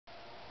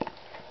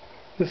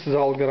This is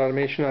All Good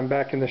Automation. I'm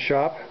back in the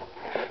shop.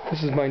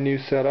 This is my new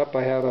setup.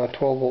 I have a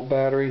 12-volt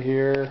battery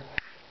here.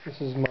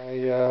 This is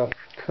my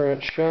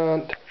current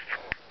shunt.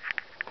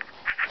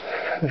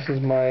 This is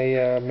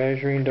my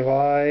measuring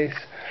device.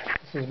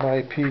 This is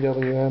my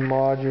PWM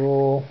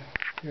module.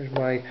 Here's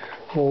my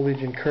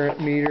voltage and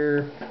current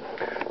meter.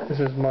 This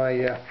is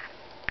my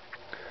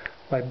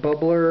my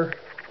bubbler.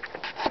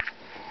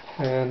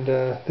 And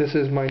this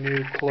is my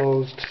new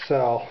closed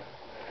cell.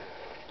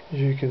 As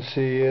you can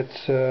see, it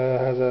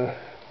has a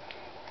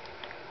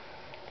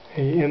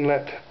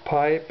inlet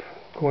pipe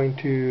going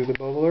to the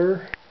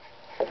bubbler.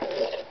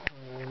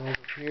 And over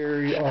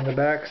here on the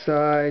back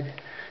side,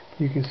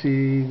 you can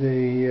see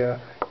the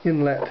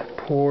inlet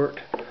port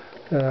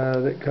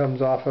that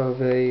comes off of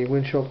a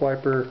windshield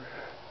wiper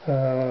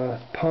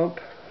pump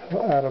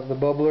out of the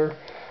bubbler.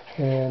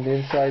 And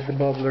inside the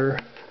bubbler,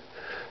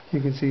 you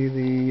can see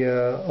the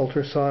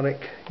ultrasonic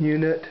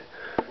unit.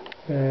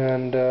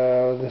 And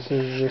this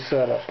is the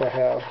setup I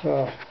have.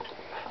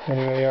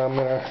 Anyway, I'm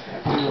going to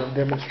do a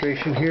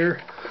demonstration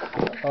here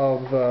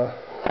of the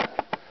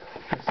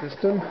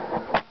system.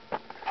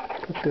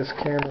 Put this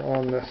camera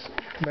on this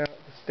mount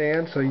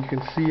stand so you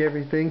can see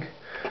everything.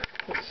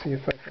 Let's see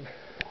if I can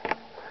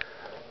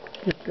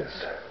get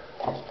this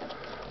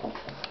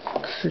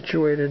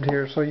situated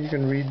here so you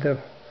can read the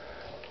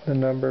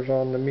numbers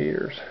on the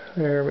meters.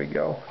 There we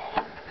go.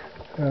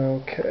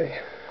 Okay.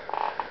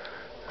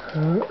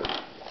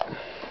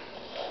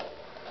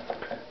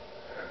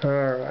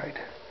 Alright,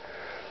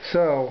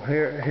 so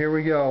here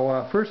we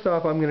go. First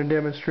off, I'm going to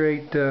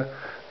demonstrate the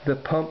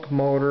pump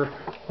motor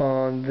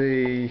on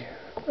the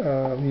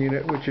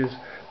unit, which is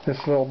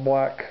this little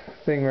black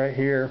thing right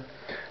here.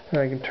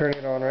 And I can turn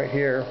it on right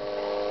here.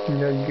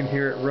 You can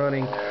hear it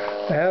running.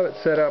 I have it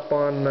set up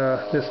on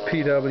this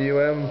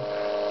PWM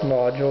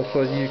module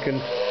so you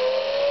can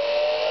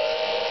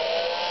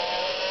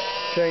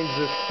change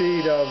the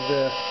speed of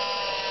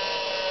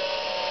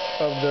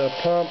the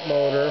pump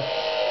motor.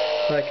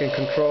 I can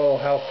control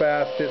how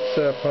fast it's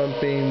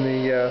pumping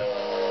the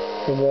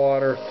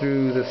water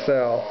through the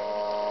cell.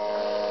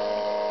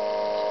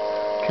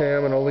 Okay,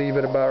 I'm going to leave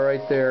it about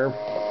right there.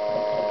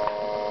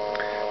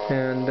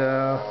 And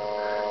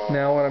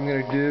now what I'm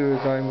going to do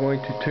is I'm going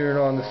to turn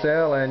on the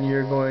cell and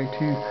you're going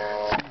to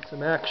see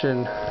some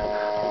action.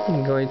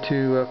 I'm going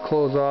to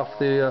close off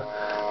the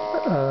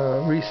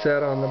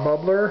reset on the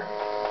bubbler.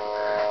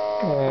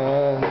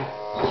 And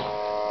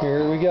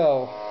here we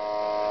go.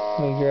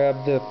 Let me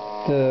grab the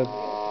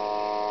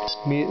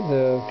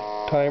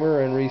timer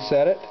and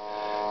reset it.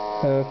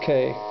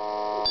 Okay,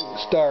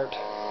 start.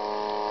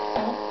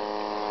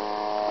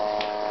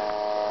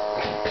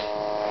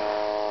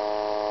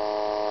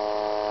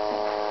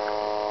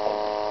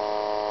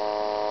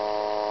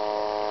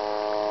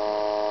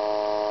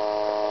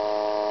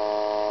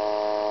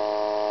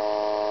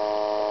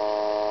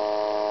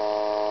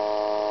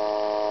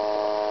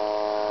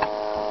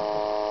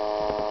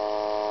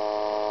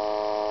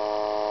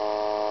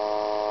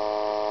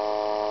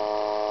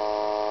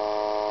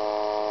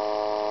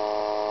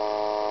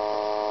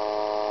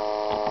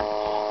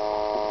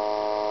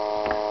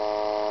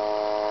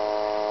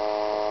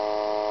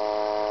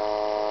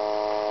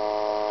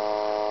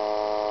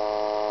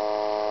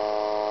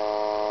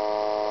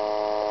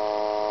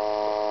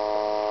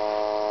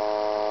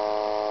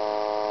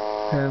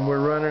 And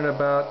we're running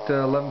about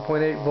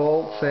 11.8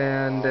 volts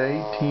and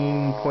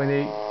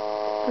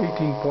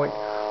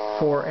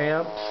 18.4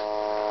 amps.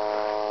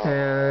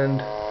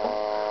 And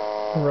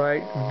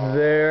right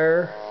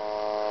there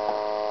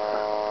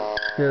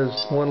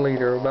is 1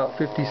 liter, about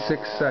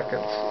 56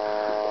 seconds.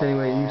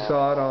 Anyway, you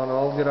saw it on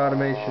All Good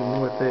Automation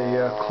with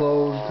a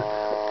closed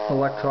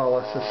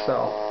electrolysis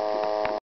cell.